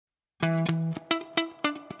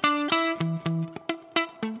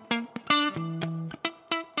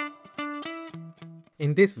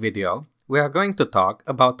In this video, we are going to talk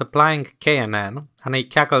about applying KNN on a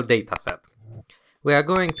Kaggle dataset. We are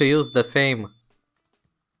going to use the same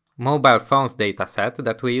mobile phones dataset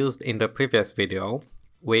that we used in the previous video,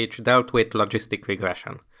 which dealt with logistic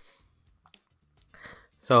regression.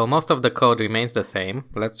 So most of the code remains the same.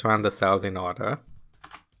 Let's run the cells in order.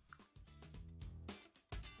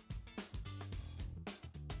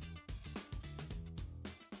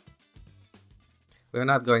 We're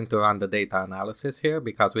not going to run the data analysis here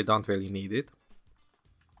because we don't really need it.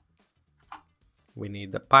 We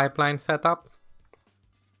need the pipeline setup.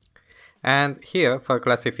 And here for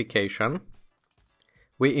classification,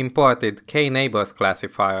 we imported kneighbors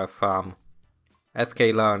classifier from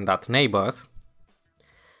sklearn.neighbors.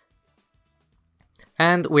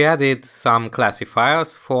 And we added some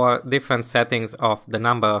classifiers for different settings of the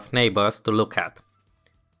number of neighbors to look at,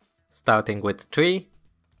 starting with 3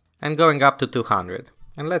 and going up to 200.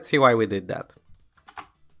 And let's see why we did that.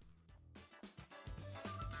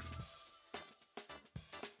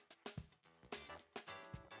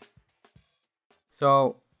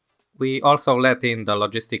 So we also let in the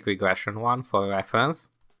logistic regression one for reference,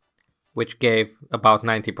 which gave about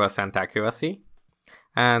 90% accuracy.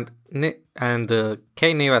 And the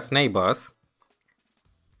k-nearest neighbors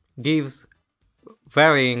gives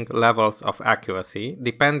varying levels of accuracy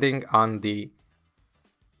depending on the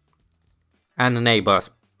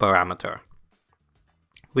n-neighbors parameter.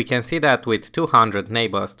 We can see that with 200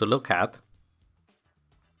 neighbors to look at,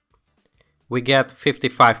 we get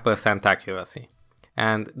 55% accuracy.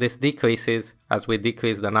 And this decreases as we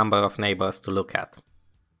decrease the number of neighbors to look at.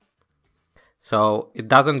 So it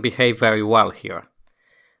doesn't behave very well here.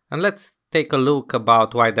 And let's take a look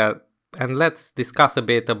about why that, and let's discuss a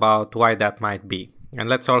bit about why that might be. And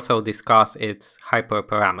let's also discuss its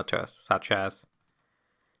hyperparameters, such as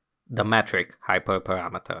the metric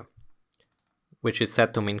hyperparameter, which is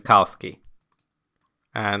set to Minkowski.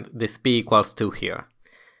 And this p equals 2 here.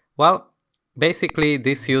 Well, basically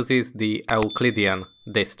this uses the Euclidean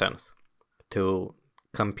distance to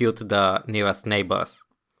compute the nearest neighbors.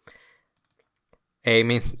 A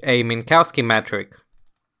Minkowski metric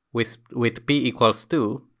with p equals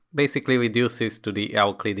 2 basically reduces to the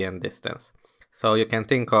Euclidean distance. So you can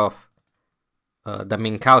think of the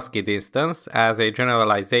Minkowski distance as a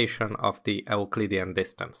generalization of the Euclidean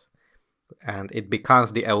distance. And it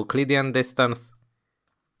becomes the Euclidean distance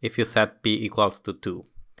if you set p equals to 2.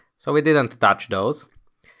 So we didn't touch those.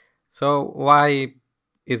 So why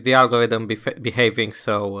is the algorithm behaving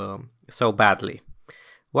so badly?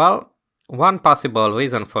 Well, one possible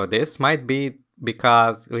reason for this might be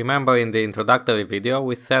because, remember in the introductory video,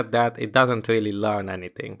 we said that it doesn't really learn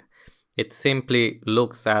anything. It simply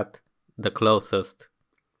looks at the closest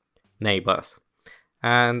neighbors.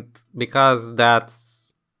 And because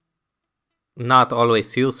that's not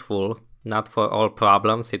always useful, not for all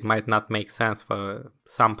problems, it might not make sense for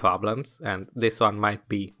some problems, and this one might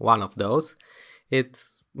be one of those, it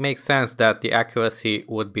makes sense that the accuracy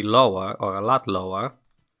would be lower, or a lot lower,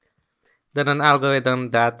 than an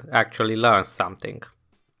algorithm that actually learns something.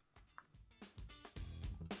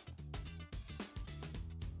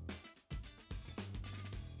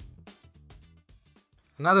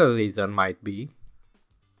 Another reason might be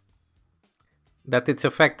that it's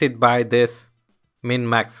affected by this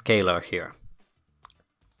min-max scalar here.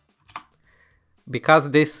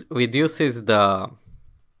 Because this reduces the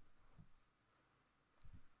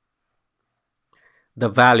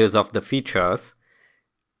values of the features,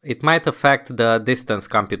 it might affect the distance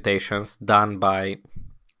computations done by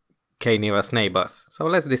k-nearest neighbors. So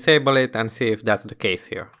let's disable it and see if that's the case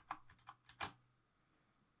here.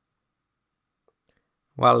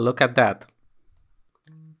 Well, look at that.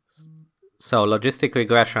 So logistic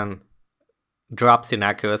regression drops in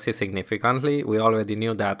accuracy significantly. We already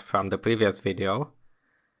knew that from the previous video.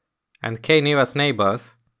 And k-nearest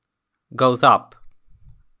neighbors goes up.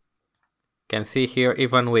 You can see here,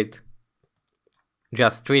 even with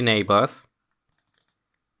just 3 neighbors,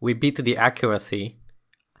 we beat the accuracy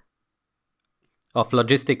of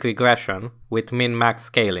logistic regression with min-max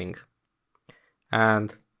scaling.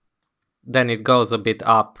 And then it goes a bit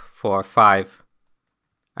up for 5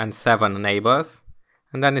 and 7 neighbors,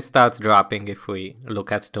 and then it starts dropping if we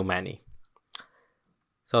look at too many.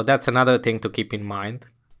 So that's another thing to keep in mind,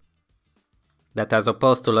 that as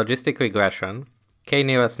opposed to logistic regression,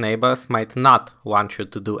 k-nearest neighbors might not want you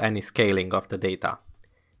to do any scaling of the data.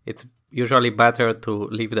 It's usually better to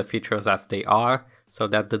leave the features as they are so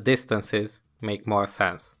that the distances make more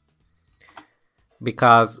sense.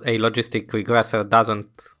 Because a logistic regressor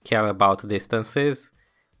doesn't care about distances,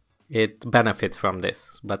 it benefits from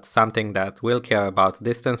this, but something that will care about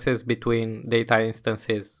distances between data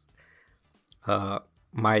instances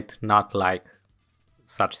might not like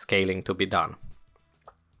such scaling to be done.